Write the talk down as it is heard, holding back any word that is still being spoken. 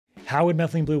How would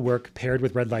methylene blue work paired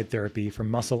with red light therapy for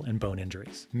muscle and bone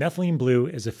injuries? Methylene blue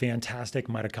is a fantastic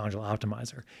mitochondrial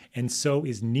optimizer, and so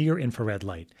is near infrared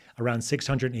light, around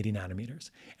 680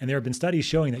 nanometers. And there have been studies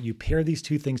showing that you pair these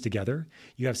two things together,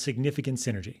 you have significant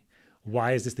synergy.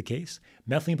 Why is this the case?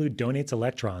 Methylene blue donates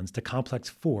electrons to complex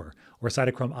 4, or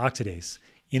cytochrome oxidase,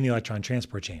 in the electron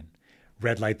transport chain.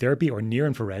 Red light therapy, or near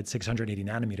infrared, 680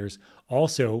 nanometers,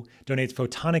 also donates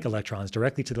photonic electrons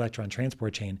directly to the electron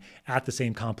transport chain at the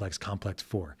same complex, complex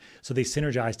 4. So they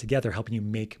synergize together, helping you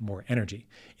make more energy.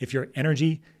 If your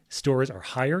energy stores are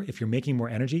higher, if you're making more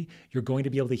energy, you're going to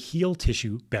be able to heal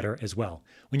tissue better as well.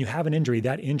 When you have an injury,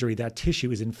 that tissue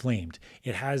is inflamed.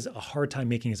 It has a hard time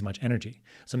making as much energy.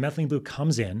 So methylene blue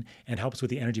comes in and helps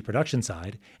with the energy production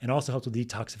side and also helps with the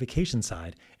detoxification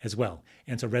side as well.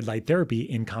 And so red light therapy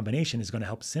in combination is going to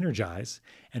help synergize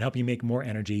and help you make more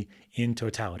energy in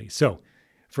totality. So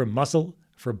for muscle,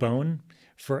 for bone,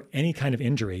 for any kind of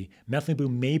injury, methylene blue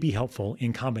may be helpful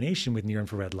in combination with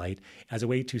near-infrared light as a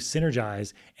way to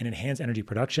synergize and enhance energy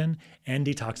production and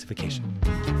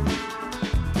detoxification.